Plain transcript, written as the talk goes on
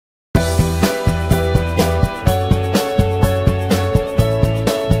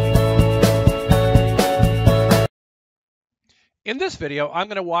In this video, I'm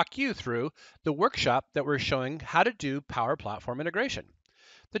going to walk you through the workshop that we're showing how to do Power Platform integration.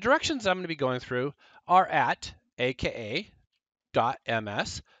 The directions I'm going to be going through are at aka.ms/MBAS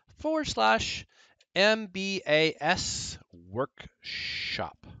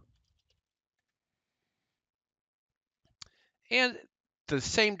workshop. And the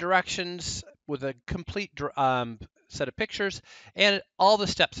same directions with a complete set of pictures and all the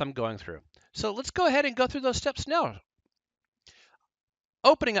steps I'm going through. So let's go ahead and go through those steps now.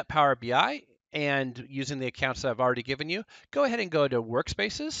 Opening up Power BI and using the accounts that I've already given you, go ahead and go to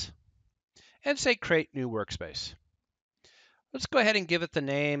Workspaces and say Create New Workspace. Let's go ahead and give it the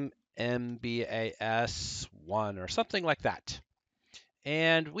name MBAS1 or something like that.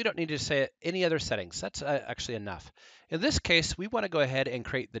 And we don't need to say any other settings. That's actually enough. In this case, we want to go ahead and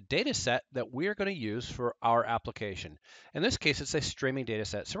create the data set that we're going to use for our application. In this case, it's a streaming data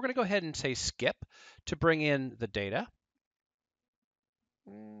set. So we're going to go ahead and say skip to bring in the data.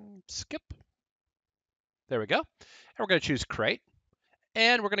 Skip. There we go. And we're going to choose create.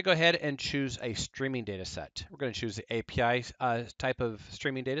 And we're going to go ahead and choose a streaming data set. We're going to choose the API type of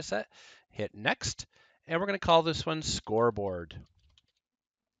streaming data set. Hit next. And we're going to call this one Scoreboard.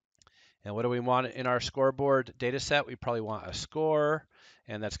 And what do we want in our scoreboard data set? We probably want a score,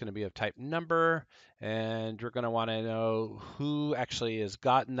 and that's going to be of type number. And we're going to want to know who actually has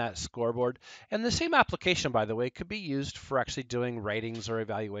gotten that scoreboard. And the same application, by the way, could be used for actually doing ratings or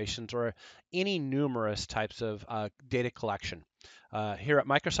evaluations or any numerous types of data collection. Here at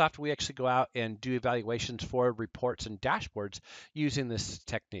Microsoft, we actually go out and do evaluations for reports and dashboards using this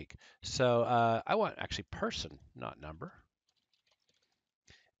technique. So I want actually person, not number.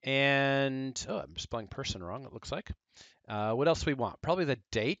 And, oh, I'm spelling person wrong, it looks like. What else do we want? Probably the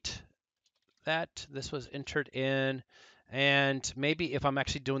date that this was entered in. And maybe if I'm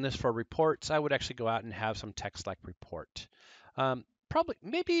actually doing this for reports, I would actually go out and have some text like report. Probably,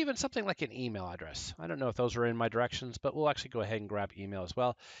 maybe even something like an email address. I don't know if those are in my directions, but we'll actually go ahead and grab email as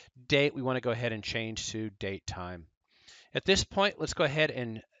well. Date, we want to go ahead and change to date time. At this point, let's go ahead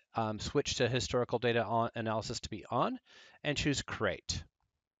and switch to historical data analysis to be on and choose create.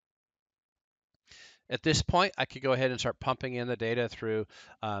 At this point, I could go ahead and start pumping in the data through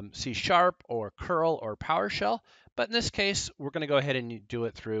C# or curl or PowerShell. But in this case, we're going to go ahead and do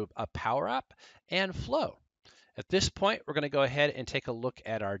it through a PowerApp and Flow. At this point, we're going to go ahead and take a look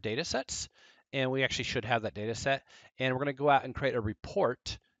at our data sets. And we actually should have that data set. And we're going to go out and create a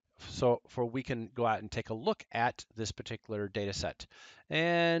report so we can go out and take a look at this particular data set.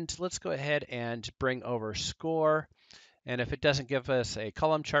 And let's go ahead and bring over score. And if it doesn't give us a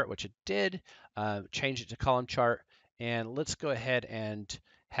column chart, which it did, change it to column chart. And let's go ahead and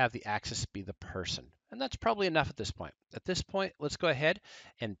have the axis be the person. And that's probably enough at this point. At this point, let's go ahead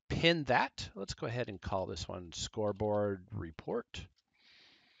and pin that. Let's go ahead and call this one Scoreboard Report.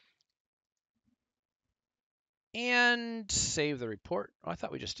 And save the report. Oh, I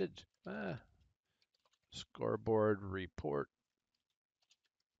thought we just did. Scoreboard Report.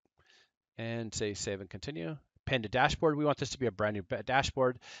 And say save and continue. Pin to dashboard. We want this to be a brand new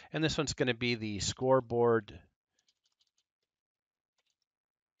dashboard. And this one's going to be the Scoreboard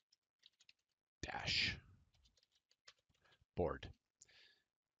Dashboard.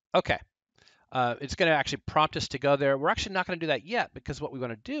 Okay. It's going to actually prompt us to go there. We're actually not going to do that yet because what we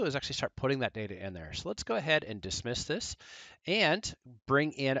want to do is actually start putting that data in there. So let's go ahead and dismiss this and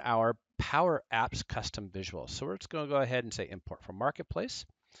bring in our PowerApps custom visual. So we're just going to go ahead and say import from marketplace.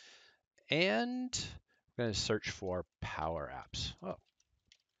 And we're going to search for PowerApps. Oh.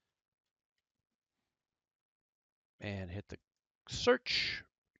 And hit the search.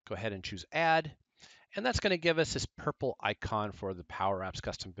 Go ahead and choose add. And that's going to give us this purple icon for the PowerApps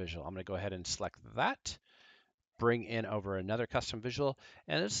custom visual. I'm going to go ahead and select that, bring in over another custom visual,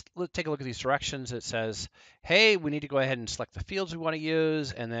 and let's take a look at these directions. It says, hey, we need to go ahead and select the fields we want to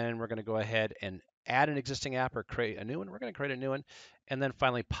use, and then we're going to go ahead and add an existing app or create a new one. We're going to create a new one, and then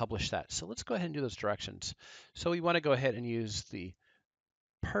finally publish that. So let's go ahead and do those directions. So we want to go ahead and use the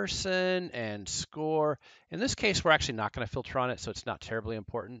person and score. In this case, we're actually not going to filter on it, so it's not terribly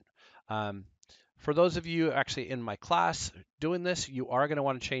important. For those of you actually in my class doing this, you are going to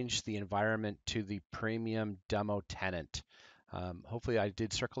want to change the environment to the premium demo tenant. Hopefully I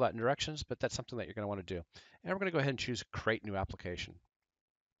did circle that in directions, but that's something that you're going to want to do. And we're going to go ahead and choose create new application.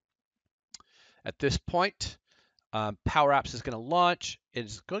 At this point, PowerApps is going to launch.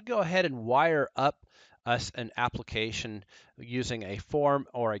 It's going to go ahead and wire up us an application using a form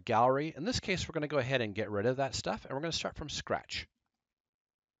or a gallery. In this case, we're going to go ahead and get rid of that stuff, and we're going to start from scratch.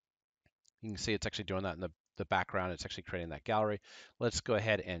 You can see it's actually doing that in the background. It's actually creating that gallery. Let's go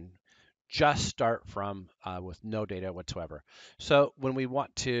ahead and just start from with no data whatsoever. So when we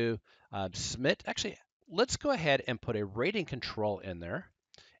want to submit, actually, let's go ahead and put a rating control in there.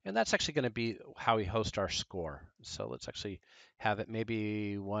 And that's actually going to be how we host our score. So let's actually have it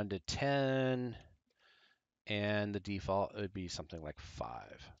maybe 1 to 10, and the default would be something like 5.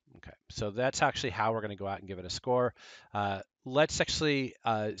 Okay, so that's actually how we're going to go out and give it a score. Let's actually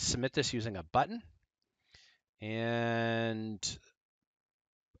submit this using a button. And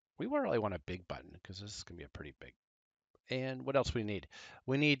we really want a big button because this is going to be a pretty big. And what else we need?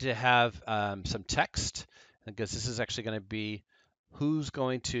 We need to have some text because this is actually going to be who's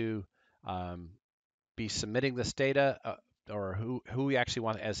going to be submitting this data or who we actually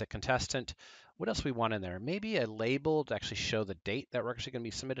want as a contestant. What else we want in there? Maybe a label to actually show the date that we're actually going to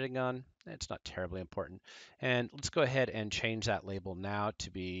be submitting on. It's not terribly important. And let's go ahead and change that label now to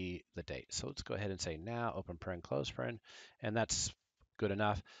be the date. So let's go ahead and say now, open paren, close paren, and that's good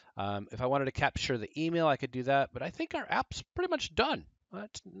enough. If I wanted to capture the email, I could do that, but I think our app's pretty much done.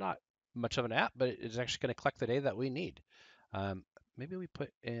 It's not much of an app, but it's actually going to collect the data that we need. Maybe we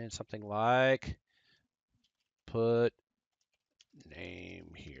put in something like put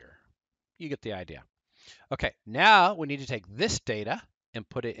name here. You get the idea. Okay, now we need to take this data and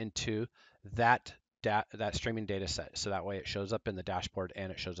put it into that streaming data set. So that way it shows up in the dashboard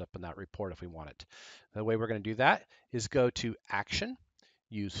and it shows up in that report if we want it. The way we're going to do that is go to Action,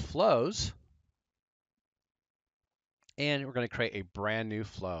 use Flows, and we're going to create a brand new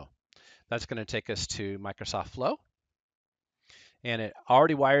flow. That's going to take us to Microsoft Flow. And it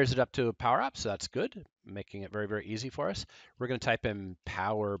already wires it up to a Power App, so that's good, making it very, very easy for us. We're going to type in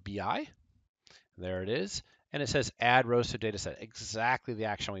Power BI. There it is. And it says add rows to data set, exactly the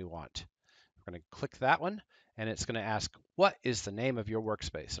action we want. We're going to click that one, and it's going to ask, what is the name of your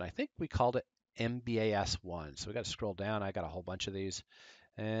workspace? And I think we called it MBAS1. So we got to scroll down. I got a whole bunch of these.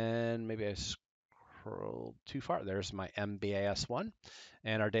 And maybe I scrolled too far. There's my MBAS1.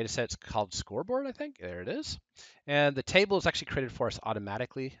 And our data set's called Scoreboard, I think. There it is. And the table is actually created for us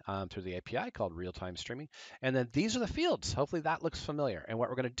automatically through the API called real-time streaming. And then these are the fields. Hopefully that looks familiar. And what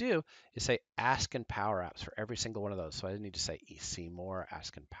we're going to do is say ask in Power Apps for every single one of those. So I need to say see more,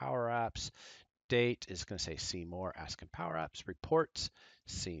 ask in Power Apps. Date is going to say see more, ask in Power Apps. Reports,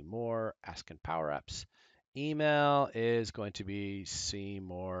 see more, ask in Power Apps. Email is going to be see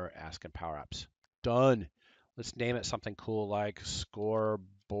more, ask in Power Apps. Done. Let's name it something cool like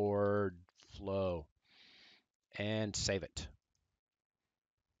Scoreboard Flow and save it.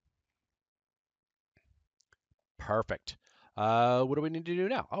 Perfect. What do we need to do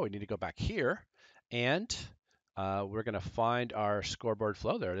now? Oh, we need to go back here and we're going to find our Scoreboard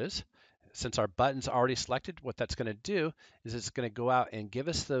Flow. There it is. Since our button's already selected, what that's going to do is it's going to go out and give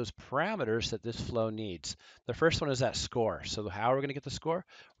us those parameters that this flow needs. The first one is that score. So how are we going to get the score?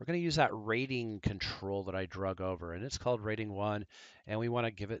 We're going to use that rating control that I drug over, and it's called rating 1, and we want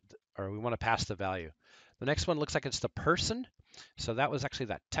to give it, or we want to pass the value. The next one looks like it's the person. So that was actually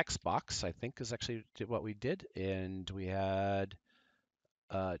that text box, I think, is actually what we did, and we had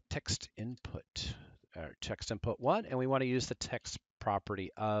text input, or text input 1, and we want to use the text property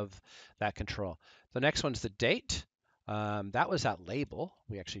of that control. The next one's the date. That was that label.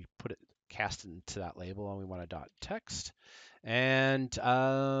 We actually put it cast into that label, and we want a dot text. And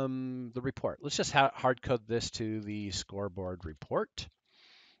the report. Let's just hard code this to the scoreboard report.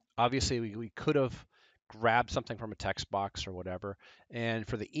 Obviously, we could have grabbed something from a text box or whatever. And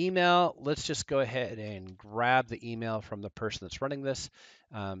for the email, let's just go ahead and grab the email from the person that's running this.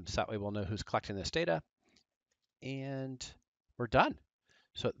 So that way we'll know who's collecting this data. And we're done.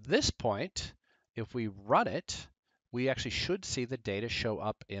 So at this point, if we run it, we actually should see the data show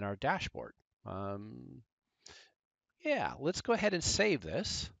up in our dashboard. Yeah, let's go ahead and save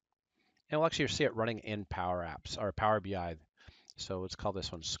this. And we'll actually see it running in Power Apps or Power BI. So let's call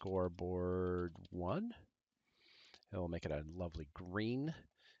this one Scoreboard 1. And we'll make it a lovely green.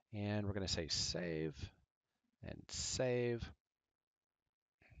 And we're going to say save and save.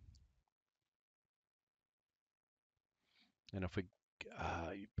 And if we,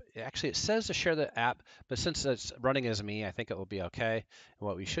 actually it says to share the app, but since it's running as me, I think it will be okay. And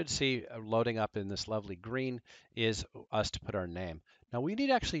what we should see loading up in this lovely green is us to put our name. Now we need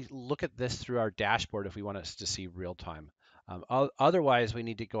to actually look at this through our dashboard if we want us to see real time. Otherwise, we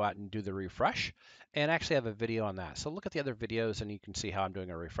need to go out and do the refresh and actually have a video on that. So look at the other videos and you can see how I'm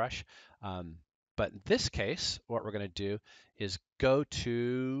doing a refresh. But in this case, what we're going to do is go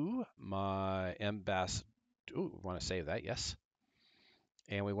to my MBAS. Ooh, we want to save that, yes.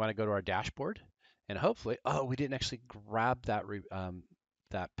 And we want to go to our dashboard and hopefully, oh, we didn't actually grab that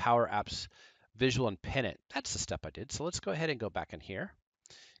that Power Apps visual and pin it. That's the step I did. So let's go ahead and go back in here.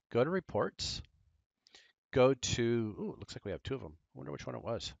 go to reports, go to, ooh, it looks like we have two of them. I wonder which one it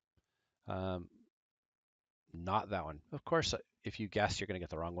was. Um, Not that one. Of course, if you guess, you're going to get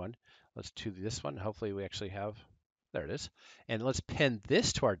the wrong one. Let's do this one. Hopefully we actually have, there it is. And let's pin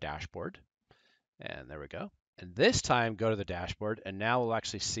this to our dashboard. And there we go. And this time, go to the dashboard, and now we'll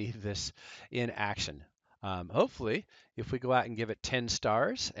actually see this in action. Hopefully, if we go out and give it 10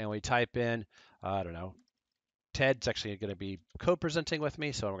 stars and we type in, I don't know, Ted's actually going to be co-presenting with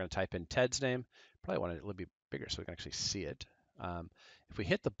me, so we're going to type in Ted's name. Probably want it a little bit bigger so we can actually see it. If we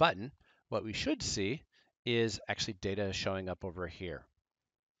hit the button, what we should see is actually data showing up over here.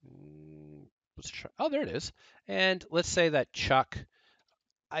 Let's try. Oh, there it is. And let's say that Chuck,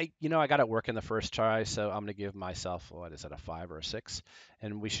 I got it working the first try, so I'm going to give myself, what is it, a 5 or a 6?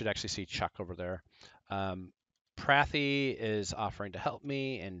 And we should actually see Chuck over there. Prathy is offering to help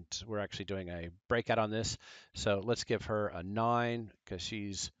me, and we're actually doing a breakout on this. So let's give her a 9 because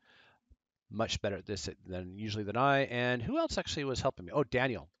she's much better at this than usually than I. And who else actually was helping me? Oh,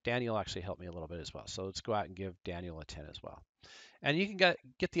 Daniel. Daniel actually helped me a little bit as well. So let's go out and give Daniel a 10 as well. And you can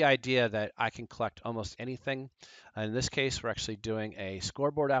get the idea that I can collect almost anything. In this case, we're actually doing a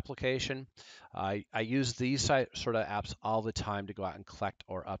scoreboard application. I use these sort of apps all the time to go out and collect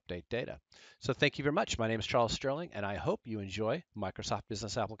or update data. So thank you very much. My name is Charles Sterling, and I hope you enjoy Microsoft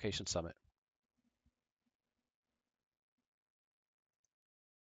Business Application Summit.